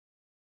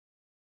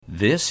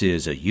This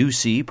is a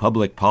UC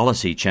Public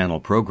Policy Channel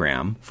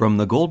program from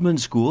the Goldman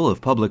School of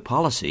Public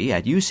Policy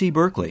at UC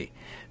Berkeley.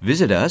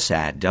 Visit us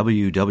at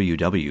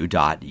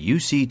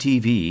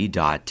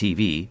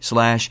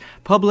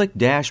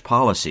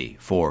www.uctv.tv/public-policy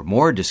for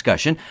more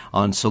discussion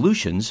on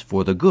solutions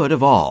for the good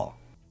of all.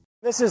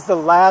 This is the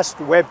last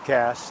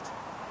webcast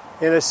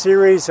in a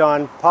series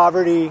on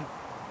poverty,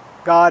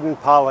 God, and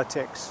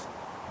politics.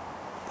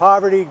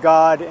 Poverty,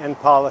 God, and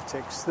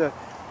politics.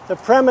 The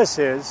premise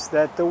is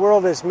that the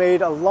world has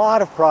made a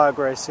lot of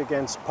progress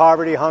against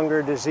poverty,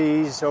 hunger,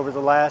 disease over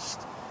the last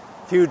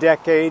few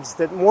decades,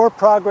 that more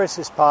progress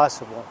is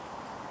possible.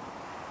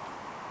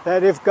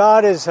 That if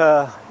God is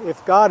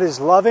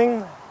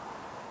loving,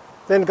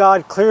 then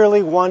God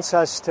clearly wants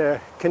us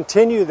to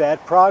continue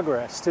that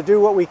progress, to do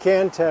what we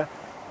can to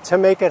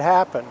make it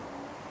happen.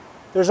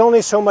 There's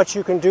only so much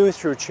you can do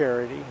through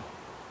charity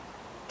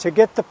to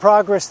get the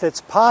progress that's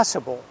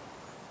possible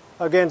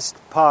against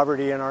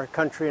poverty in our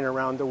country and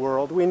around the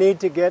world. We need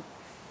to get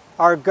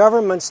our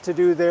governments to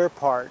do their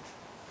part.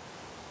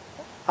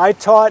 I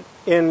taught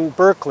in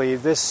Berkeley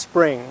this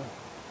spring,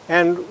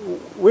 and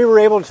we were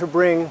able to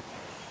bring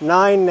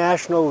 9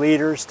 national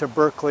leaders to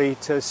Berkeley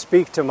to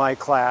speak to my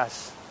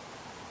class.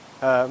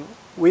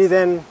 We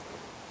then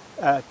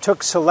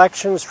took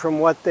selections from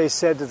what they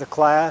said to the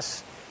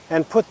class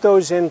and put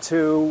those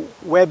into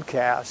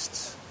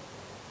webcasts.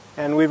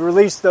 And we've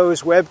released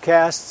those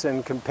webcasts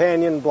and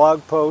companion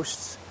blog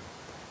posts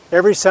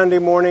every Sunday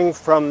morning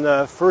from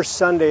the first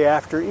Sunday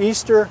after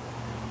Easter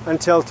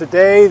until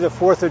today, the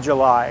 4th of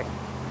July.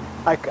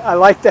 I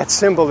like that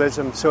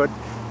symbolism, so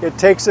it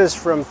takes us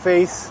from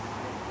faith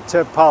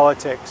to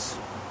politics.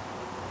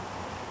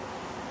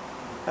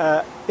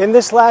 In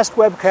this last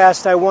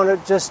webcast, I want to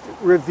just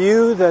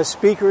review the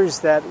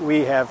speakers that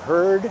we have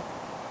heard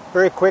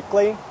very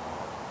quickly.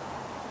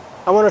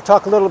 I want to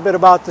talk a little bit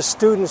about the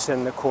students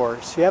in the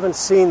course. You haven't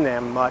seen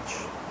them much.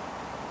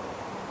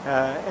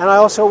 And I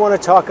also want to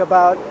talk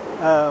about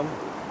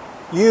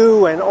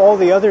you and all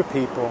the other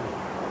people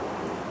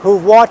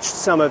who've watched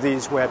some of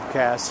these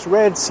webcasts,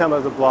 read some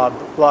of the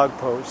blog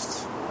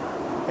posts.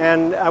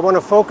 And I want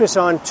to focus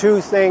on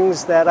 2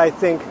 things that I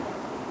think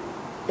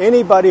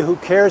anybody who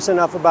cares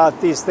enough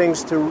about these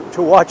things to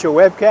watch a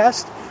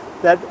webcast,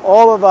 that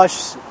all of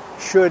us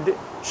should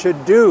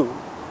do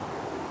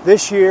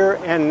this year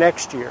and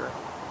next year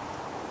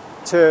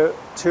to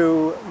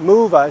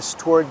move us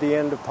toward the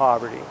end of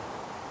poverty.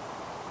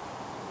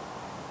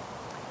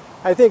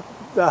 I think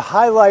the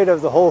highlight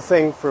of the whole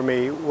thing for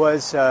me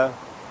was the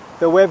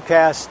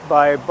webcast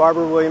by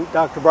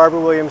Dr.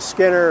 Barbara Williams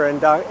Skinner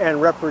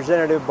and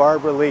Representative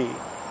Barbara Lee.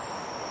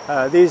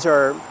 These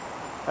are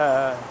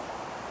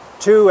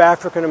 2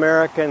 African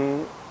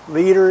American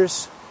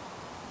leaders.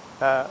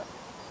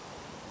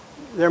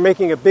 They're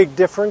making a big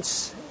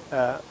difference.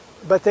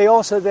 But they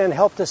also then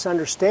helped us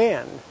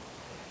understand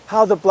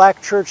how the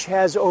black church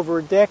has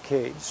over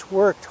decades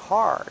worked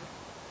hard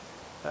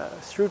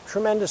through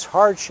tremendous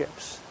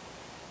hardships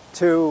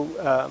to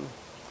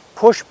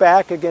push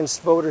back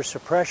against voter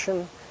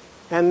suppression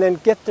and then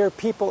get their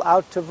people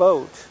out to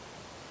vote.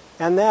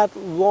 And that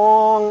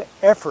long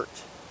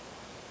effort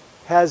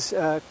has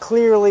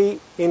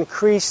clearly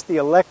increased the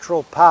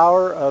electoral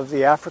power of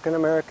the African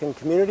American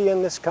community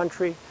in this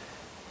country,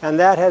 and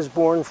that has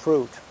borne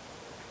fruit.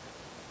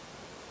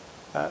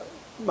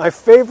 My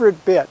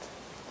favorite bit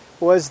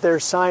was their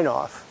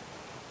sign-off.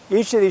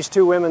 Each of these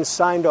 2 women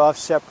signed off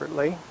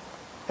separately,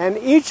 and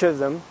each of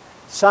them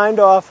signed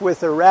off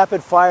with a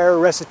rapid-fire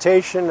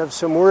recitation of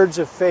some words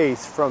of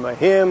faith from a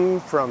hymn,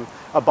 from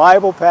a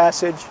Bible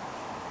passage.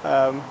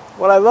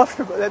 What I loved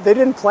about that, they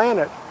didn't plan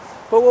it,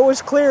 but what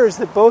was clear is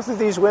that both of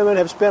these women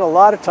have spent a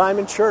lot of time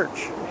in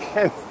church,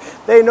 and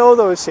they know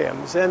those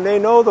hymns, and they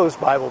know those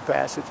Bible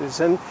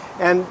passages, and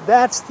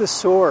that's the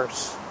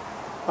source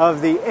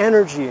of the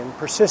energy and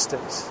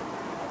persistence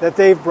that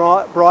they've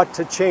brought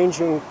to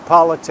changing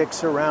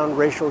politics around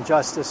racial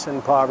justice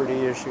and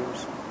poverty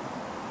issues.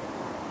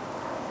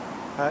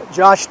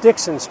 Josh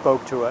Dixon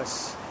spoke to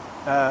us.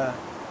 I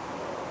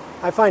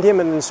find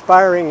him an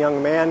inspiring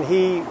young man.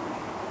 He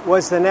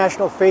was the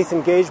National Faith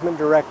Engagement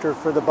Director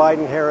for the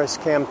Biden-Harris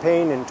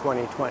campaign in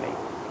 2020.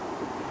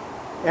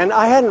 And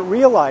I hadn't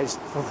realized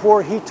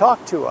before he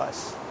talked to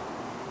us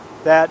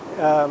that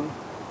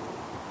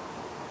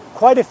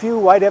quite a few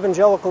white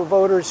evangelical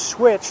voters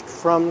switched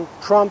from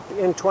Trump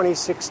in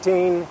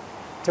 2016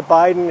 to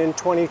Biden in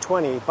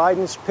 2020.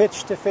 Biden's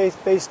pitch to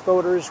faith-based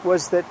voters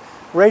was that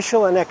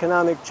racial and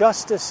economic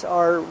justice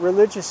are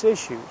religious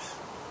issues.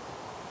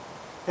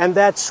 And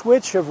that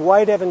switch of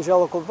white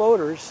evangelical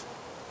voters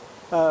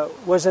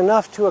was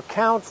enough to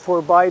account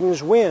for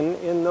Biden's win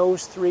in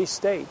those 3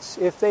 states.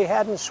 If they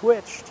hadn't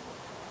switched,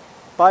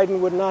 Biden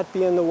would not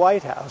be in the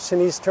White House,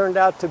 and he's turned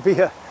out to be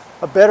a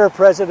better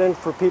president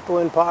for people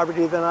in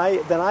poverty than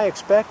I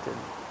expected.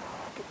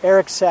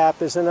 Eric Sapp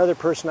is another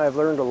person I've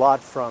learned a lot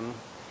from.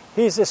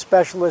 He's a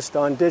specialist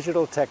on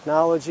digital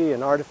technology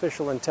and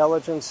artificial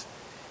intelligence.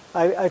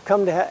 I've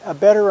come to a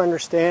better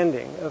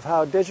understanding of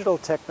how digital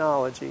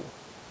technology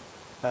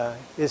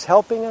is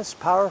helping us,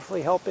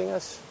 powerfully helping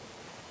us,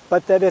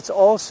 but that it's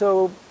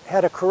also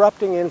had a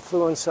corrupting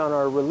influence on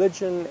our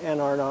religion and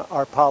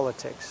our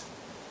politics.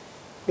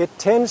 It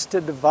tends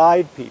to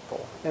divide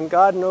people, and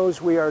God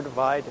knows we are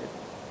divided.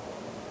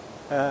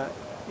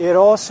 It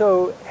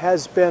also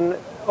has been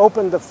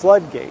opened the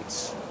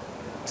floodgates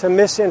to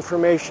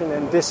misinformation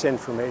and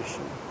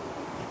disinformation.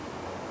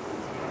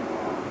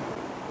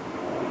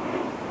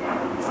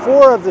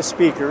 4 of the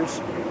speakers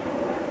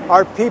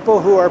are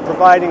people who are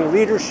providing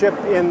leadership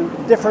in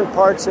different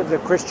parts of the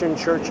Christian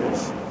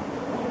churches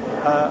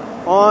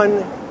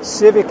on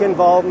civic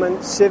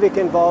involvement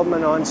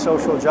on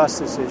social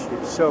justice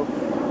issues. So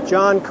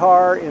John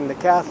Carr in the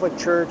Catholic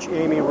Church,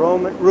 Amy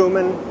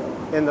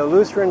Ruman in the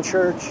Lutheran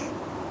Church,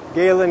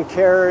 Galen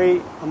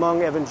Carey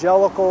among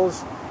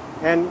evangelicals,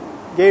 and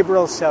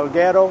Gabriel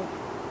Salguero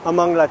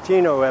among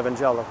Latino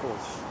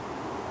evangelicals.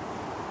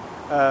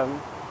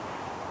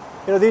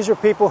 These are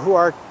people who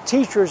are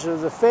teachers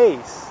of the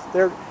faith.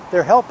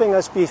 They're helping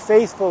us be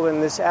faithful in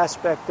this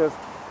aspect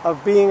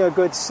of being a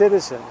good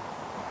citizen.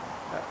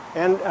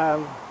 And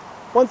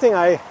one thing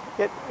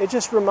it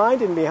just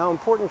reminded me how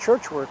important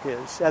church work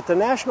is at the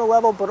national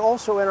level, but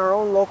also in our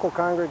own local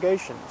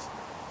congregations.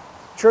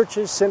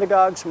 Churches,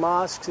 synagogues,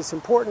 mosques, it's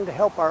important to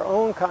help our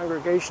own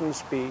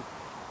congregations be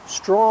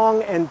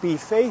strong and be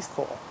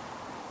faithful.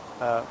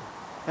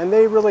 And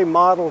they really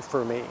modeled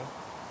for me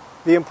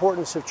the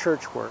importance of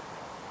church work.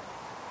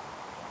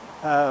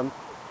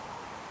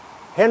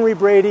 Henry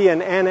Brady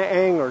and Anna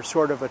Eng are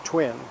sort of a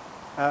twin.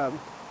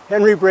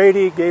 Henry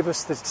Brady gave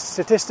us the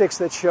statistics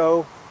that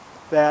show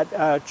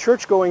that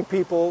church-going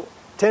people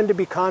tend to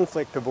be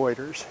conflict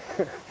avoiders.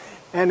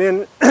 And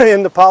in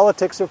the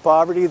politics of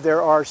poverty,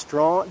 there are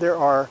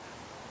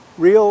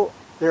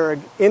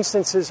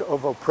instances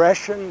of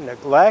oppression,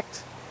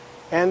 neglect,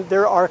 and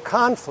there are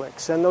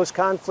conflicts, and those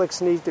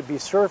conflicts need to be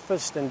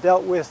surfaced and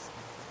dealt with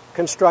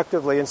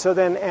constructively. And so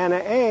then Anna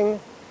Eng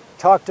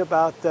talked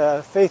about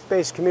the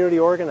faith-based community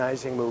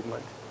organizing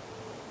movement,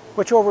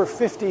 which over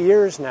 50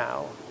 years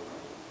now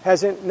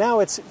now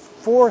it's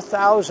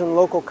 4,000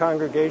 local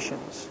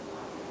congregations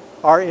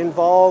are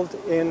involved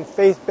in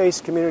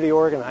faith-based community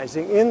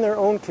organizing in their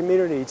own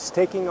communities,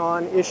 taking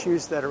on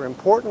issues that are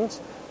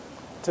important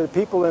to the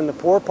people in the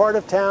poor part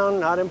of town,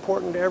 not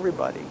important to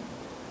everybody,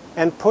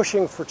 and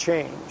pushing for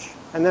change.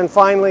 And then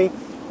finally,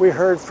 we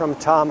heard from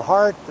Tom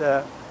Hart,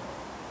 the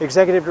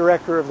executive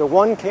director of the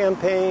One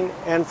Campaign,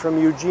 and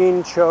from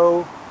Eugene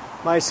Cho,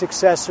 my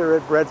successor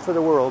at Bread for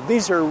the World.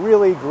 These are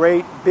really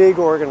great, big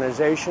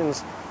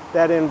organizations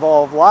that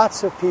involve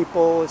lots of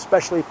people,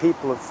 especially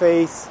people of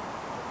faith,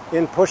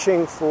 in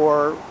pushing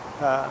for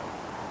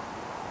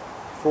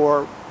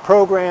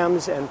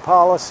programs and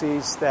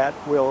policies that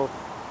will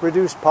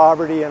reduce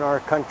poverty in our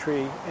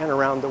country and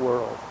around the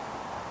world.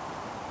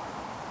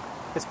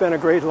 It's been a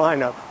great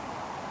lineup.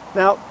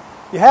 Now,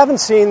 you haven't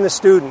seen the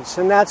students,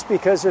 and that's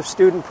because of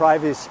student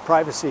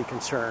privacy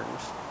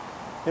concerns.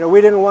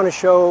 We didn't want to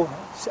show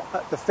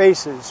the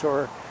faces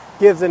or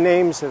give the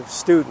names of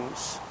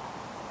students.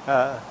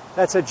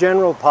 That's a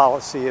general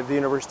policy of the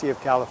University of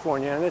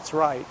California, and it's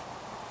right.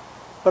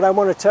 But I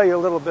want to tell you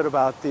a little bit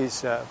about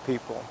these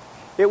people.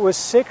 It was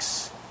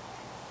 6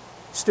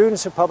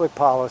 students of public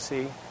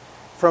policy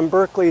from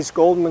Berkeley's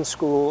Goldman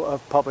School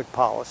of Public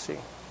Policy.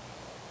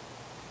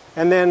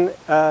 And then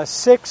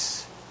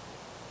 6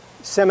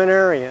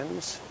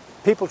 seminarians,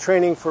 people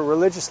training for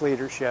religious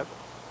leadership,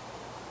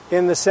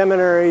 in the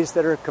seminaries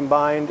that are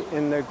combined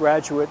in the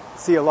Graduate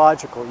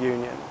Theological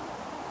Union.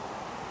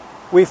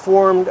 We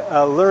formed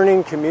a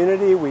learning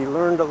community. We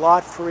learned a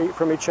lot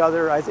from each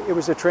other. It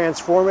was a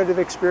transformative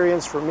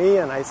experience for me,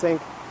 and I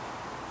think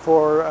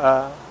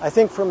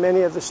for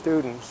many of the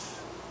students.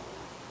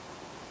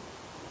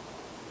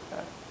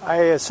 I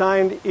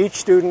assigned each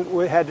student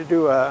had to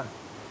do a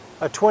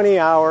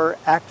 20-hour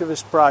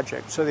activist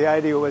project. So the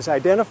idea was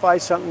identify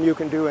something you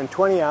can do in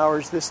 20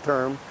 hours this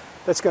term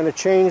that's going to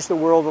change the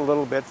world a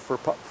little bit for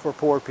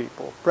poor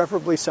people,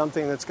 preferably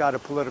something that's got a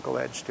political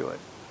edge to it.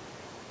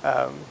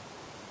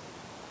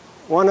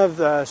 One of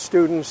the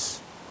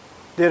students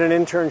did an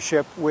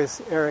internship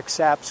with Eric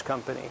Sapp's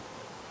company,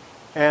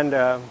 and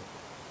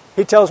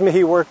he tells me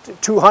he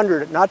worked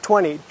 200, not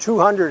 20,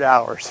 200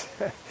 hours,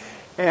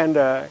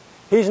 and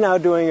he's now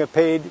doing a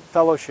paid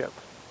fellowship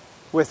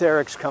with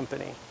Eric's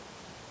company.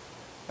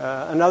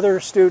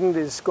 Another student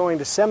is going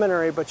to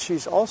seminary, but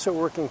she's also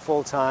working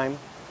full-time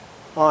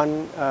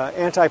on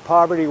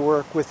anti-poverty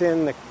work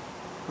within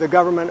the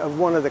government of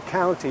one of the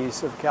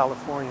counties of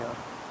California.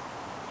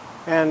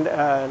 And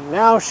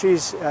now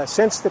she's,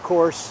 since the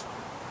course,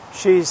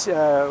 she's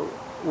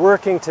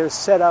working to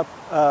set up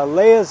a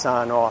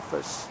liaison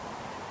office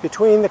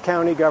between the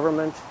county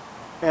government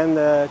and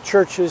the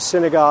churches,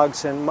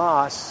 synagogues, and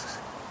mosques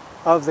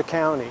of the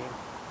county.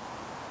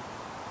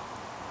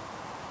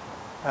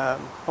 I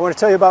want to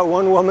tell you about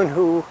one woman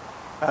who,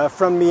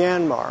 from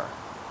Myanmar.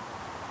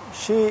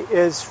 She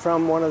is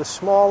from one of the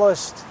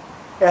smallest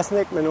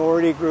ethnic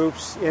minority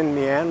groups in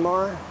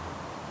Myanmar.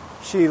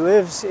 She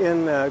lives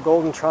in the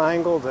Golden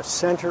Triangle, the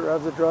center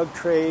of the drug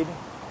trade.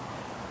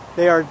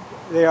 They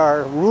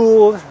are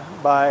ruled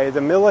by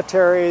the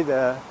military.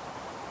 The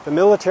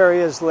military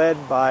is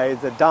led by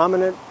the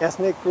dominant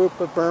ethnic group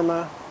of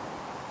Burma,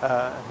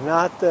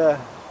 not the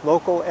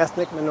local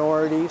ethnic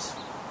minorities.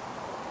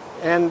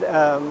 And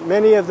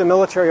many of the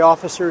military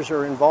officers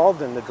are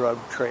involved in the drug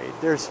trade.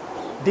 There's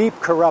deep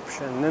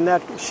corruption, and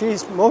that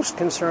she's most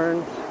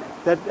concerned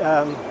that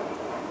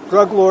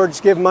drug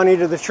lords give money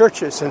to the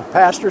churches, and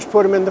pastors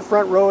put them in the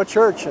front row of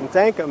church and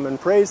thank them and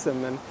praise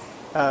them. And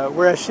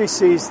whereas she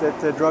sees that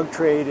the drug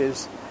trade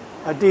is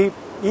a deep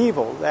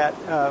evil that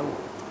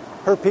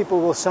her people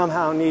will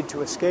somehow need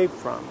to escape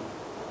from.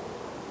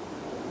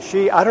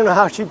 I don't know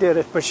how she did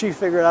it, but she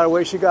figured out a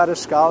way. She got a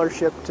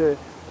scholarship to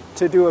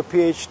do a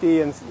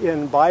PhD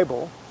in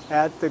Bible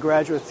at the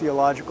Graduate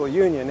Theological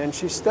Union, and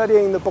she's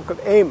studying the book of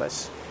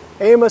Amos.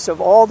 Amos, of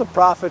all the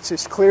prophets,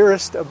 is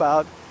clearest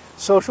about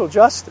social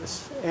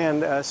justice,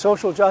 and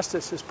social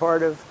justice is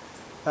part of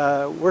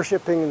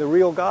worshiping the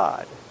real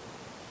God.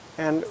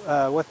 And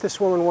what this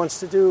woman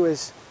wants to do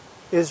is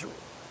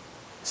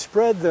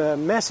spread the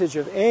message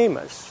of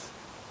Amos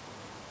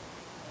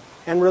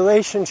in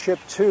relationship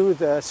to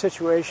the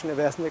situation of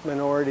ethnic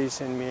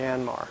minorities in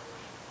Myanmar.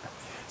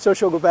 So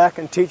she'll go back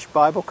and teach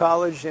Bible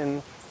college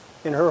in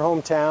her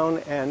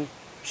hometown, and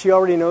she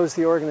already knows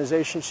the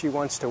organization she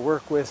wants to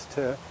work with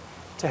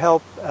to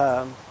help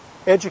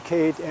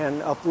educate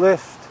and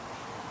uplift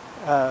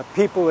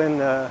people in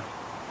the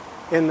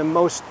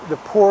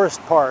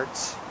poorest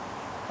parts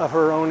of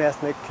her own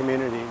ethnic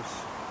communities.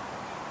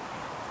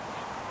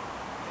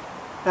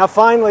 Now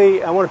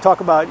finally, I want to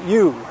talk about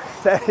you.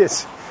 That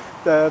is,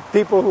 the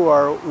people who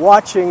are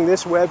watching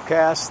this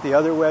webcast, the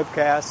other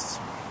webcasts,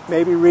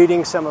 maybe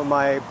reading some of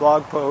my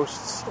blog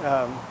posts.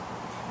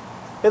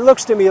 It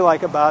looks to me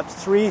like about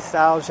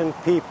 3,000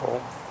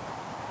 people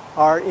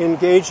are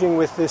engaging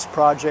with this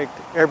project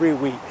every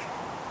week.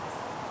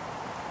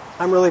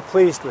 I'm really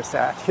pleased with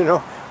that. You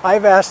know,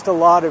 I've asked a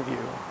lot of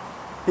you.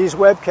 These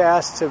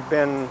webcasts have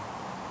been,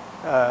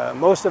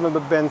 most of them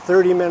have been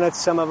 30 minutes,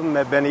 some of them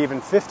have been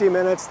even 50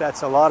 minutes.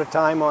 That's a lot of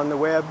time on the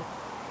web.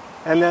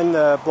 And then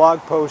the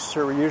blog posts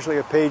are usually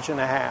a page and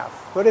a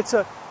half. But it's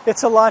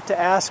a lot to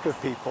ask of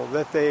people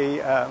that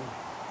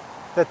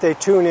they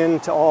tune in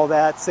to all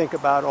that, think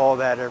about all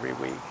that every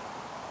week.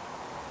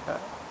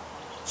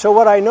 So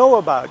what I know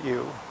about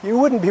you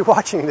wouldn't be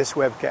watching this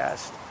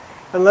webcast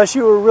unless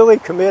you were really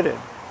committed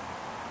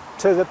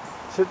to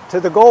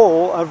the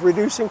goal of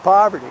reducing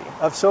poverty,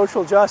 of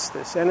social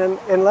justice, and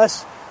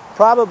unless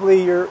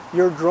probably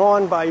you're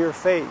drawn by your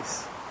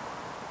faith.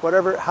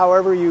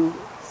 However you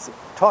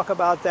talk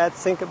about that,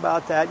 think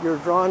about that, you're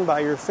drawn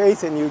by your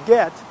faith, and you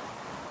get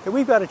that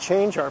we've got to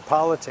change our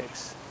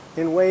politics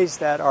in ways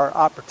that are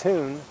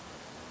opportune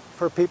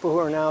for people who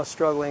are now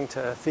struggling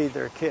to feed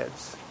their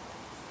kids.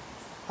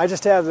 I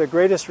just have the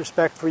greatest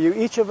respect for you.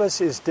 Each of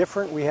us is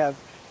different. We have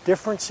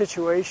different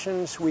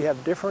situations. We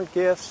have different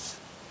gifts.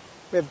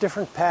 We have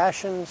different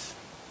passions.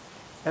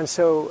 And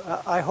so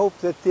I hope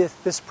that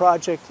this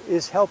project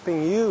is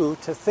helping you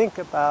to think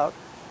about,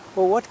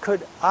 well, what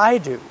could I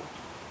do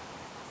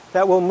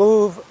that will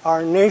move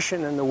our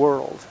nation and the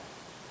world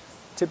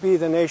to be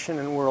the nation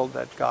and world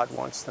that God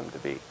wants them to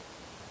be?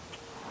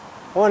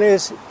 One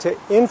is to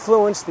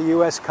influence the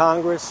U.S.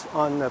 Congress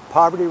on the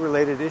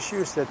poverty-related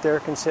issues that they're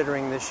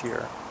considering this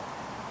year.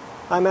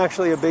 I'm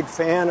actually a big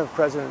fan of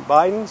President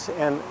Biden's,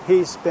 and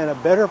he's been a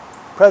better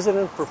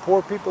president for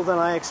poor people than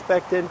I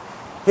expected.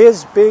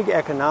 His big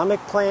economic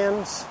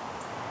plans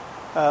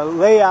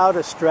lay out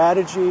a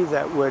strategy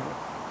that would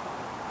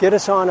get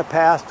us on a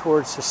path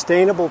towards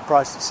sustained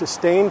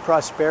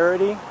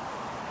prosperity,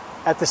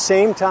 at the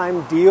same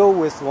time deal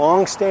with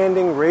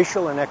long-standing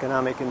racial and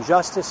economic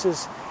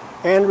injustices,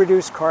 and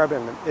reduce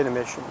carbon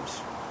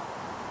emissions.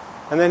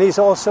 And then he's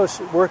also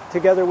worked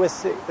together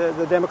with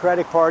the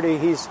Democratic Party.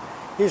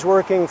 He's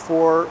working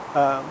for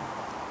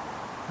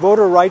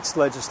voter rights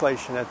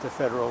legislation at the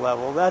federal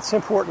level. That's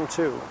important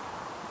too.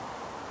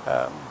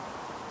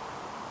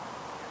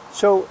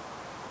 So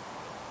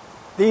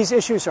these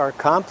issues are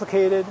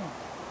complicated.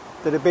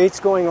 The debate's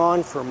going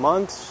on for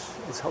months.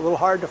 It's a little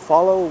hard to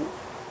follow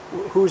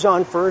who's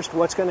on first,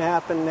 what's going to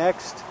happen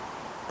next.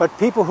 But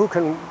people who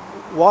can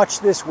watch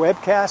this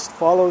webcast,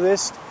 follow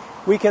this,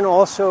 we can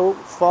also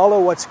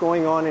follow what's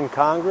going on in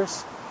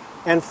Congress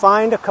and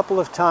find a couple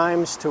of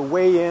times to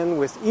weigh in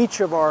with each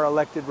of our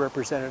elected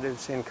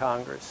representatives in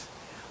Congress.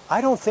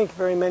 I don't think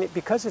very many,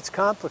 because it's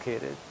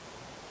complicated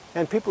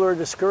and people are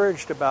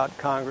discouraged about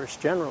Congress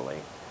generally,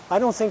 I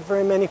don't think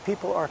very many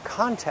people are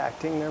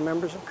contacting their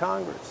members of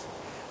Congress.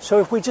 So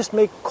if we just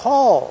make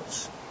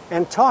calls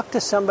and talk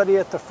to somebody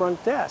at the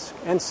front desk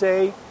and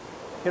say,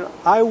 you know,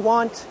 I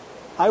want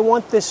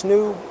this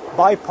new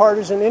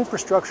bipartisan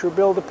infrastructure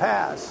bill to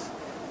pass.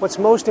 What's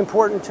most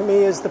important to me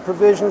is the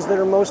provisions that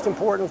are most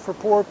important for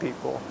poor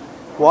people.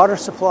 Water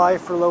supply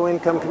for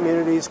low-income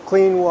communities,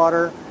 clean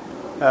water,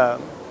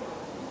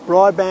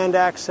 broadband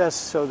access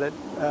so that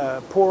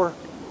poor,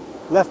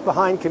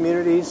 left-behind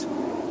communities,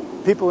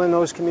 people in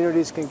those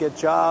communities can get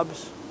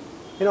jobs,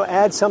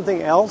 add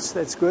something else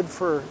that's good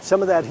for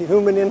some of that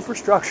human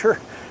infrastructure,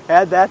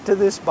 add that to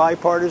this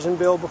bipartisan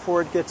bill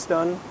before it gets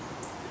done.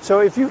 So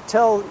if you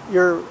tell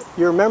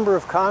your member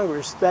of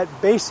Congress that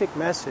basic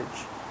message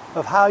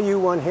of how you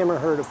want him or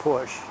her to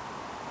push,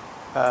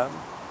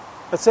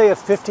 let's say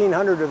if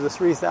 1,500 of the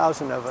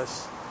 3,000 of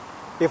us,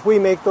 if we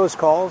make those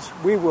calls,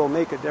 we will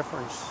make a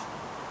difference.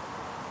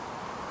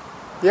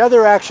 The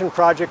other action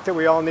project that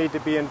we all need to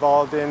be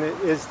involved in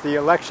is the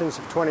elections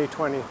of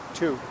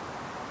 2022.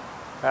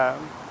 The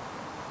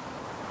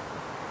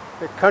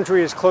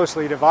country is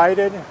closely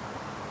divided.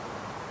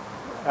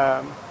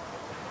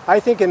 I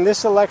think in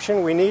this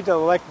election we need to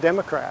elect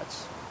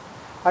Democrats.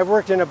 I've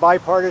worked in a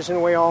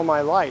bipartisan way all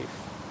my life,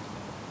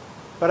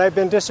 but I've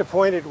been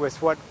disappointed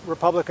with what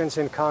Republicans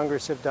in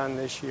Congress have done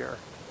this year.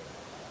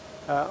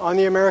 On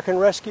the American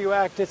Rescue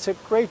Act, it's a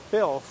great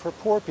bill for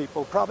poor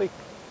people, probably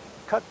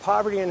cut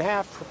poverty in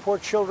half for poor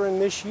children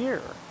this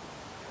year,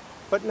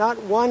 but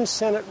not one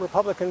Senate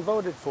Republican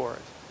voted for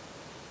it.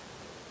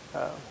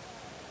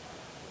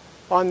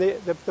 On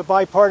the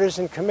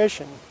bipartisan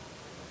commission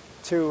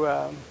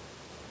to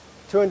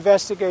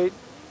investigate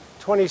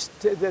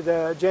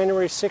the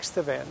January 6th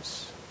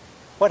events,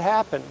 what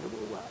happened?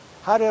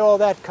 How did all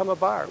that come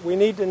about? We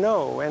need to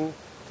know, and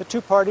the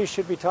two parties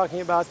should be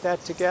talking about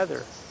that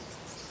together.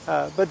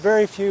 But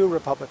very few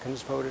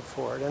Republicans voted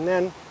for it. And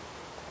then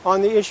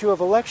on the issue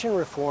of election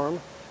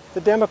reform,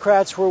 the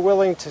Democrats were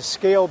willing to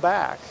scale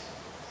back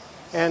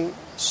and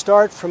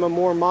start from a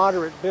more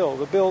moderate bill,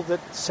 the bill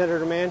that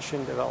Senator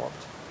Manchin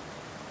developed.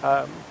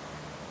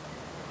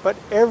 But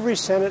every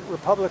Senate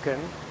Republican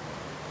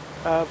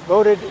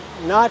voted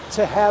not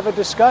to have a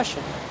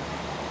discussion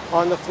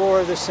on the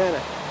floor of the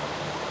Senate.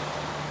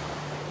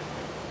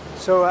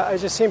 So it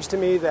just seems to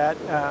me that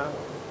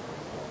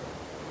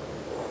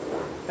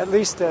at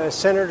least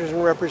senators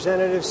and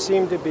representatives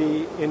seem to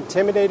be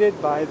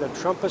intimidated by the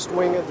Trumpist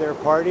wing of their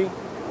party.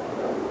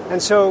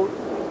 And so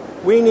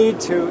we need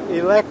to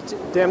elect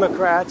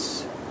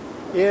Democrats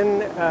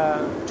in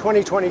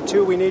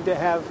 2022. We need to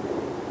have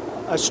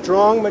a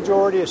strong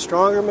majority, a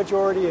stronger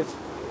majority.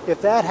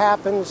 If that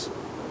happens,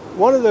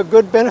 one of the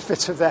good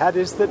benefits of that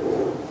is that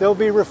there'll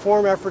be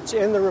reform efforts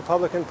in the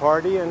Republican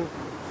Party, and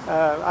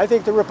I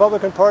think the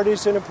Republican Party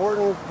is an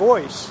important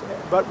voice,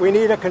 but we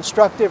need a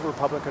constructive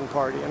Republican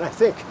Party, and I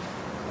think,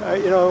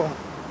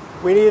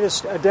 we need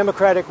a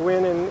Democratic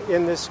win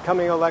in this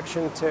coming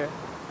election to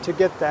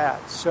get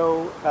that.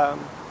 So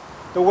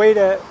the way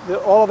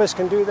all of us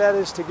can do that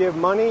is to give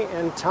money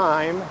and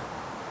time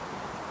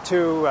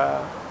to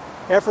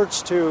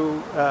efforts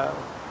to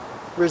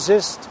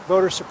resist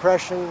voter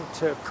suppression,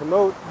 to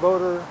promote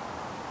voter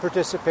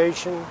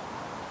participation,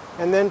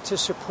 and then to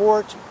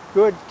support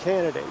good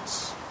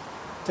candidates,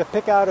 to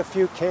pick out a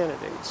few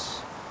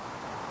candidates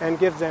and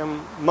give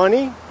them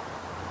money.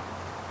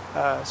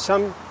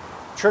 Some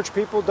church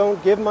people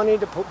don't give money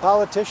to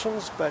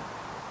politicians, but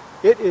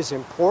it is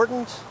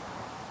important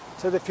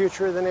to the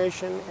future of the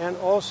nation, and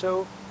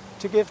also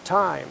to give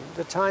time,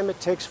 the time it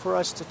takes for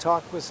us to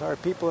talk with our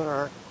people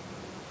and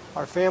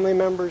our family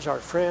members, our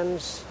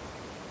friends,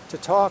 to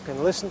talk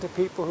and listen to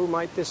people who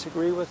might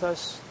disagree with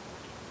us,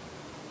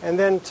 and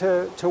then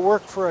to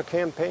work for a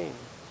campaign,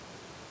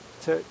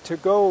 to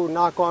go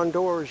knock on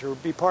doors or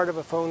be part of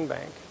a phone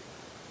bank,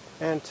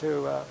 and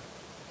to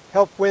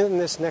help win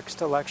this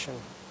next election.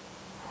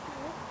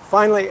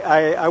 Finally,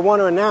 I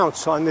want to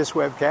announce on this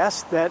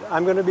webcast that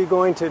I'm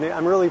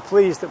really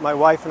pleased that my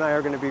wife and I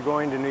are going to be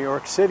going to New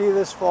York City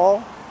this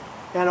fall,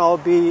 and I'll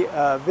be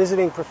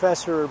visiting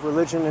professor of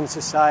religion and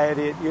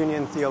society at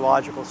Union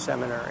Theological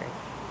Seminary.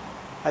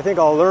 I think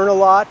I'll learn a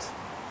lot,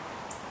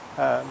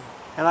 and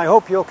I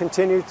hope you'll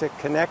continue to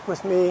connect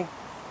with me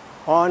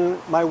on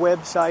my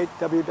website,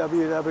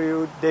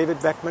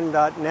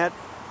 www.davidbeckman.net.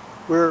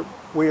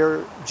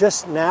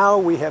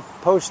 We have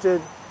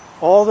posted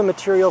all the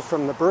material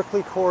from the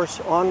Berkeley course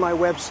on my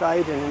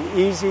website in an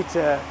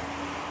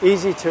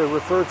easy to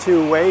refer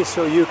to way,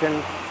 so you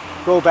can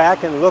go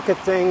back and look at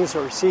things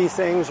or see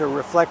things or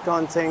reflect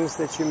on things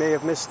that you may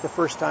have missed the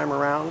first time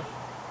around.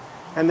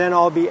 And then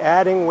I'll be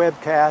adding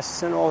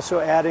webcasts and also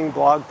adding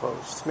blog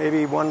posts,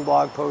 maybe one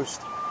blog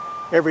post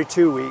every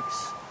 2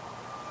 weeks.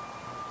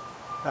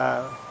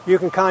 You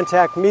can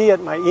contact me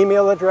at my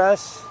email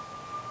address,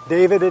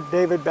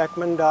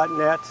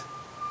 david@davidbeckman.net,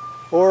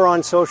 or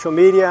on social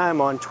media.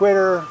 I'm on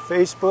Twitter,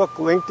 Facebook,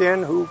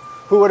 LinkedIn. Who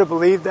would have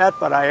believed that,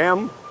 but I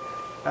am.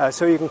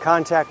 So you can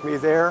contact me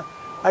there.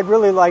 I'd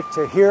really like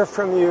to hear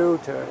from you,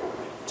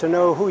 to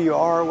know who you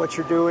are, what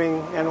you're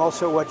doing, and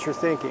also what you're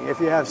thinking. If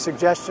you have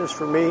suggestions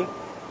for me,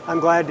 I'm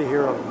glad to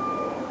hear them.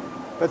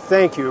 But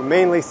thank you,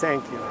 mainly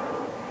thank you.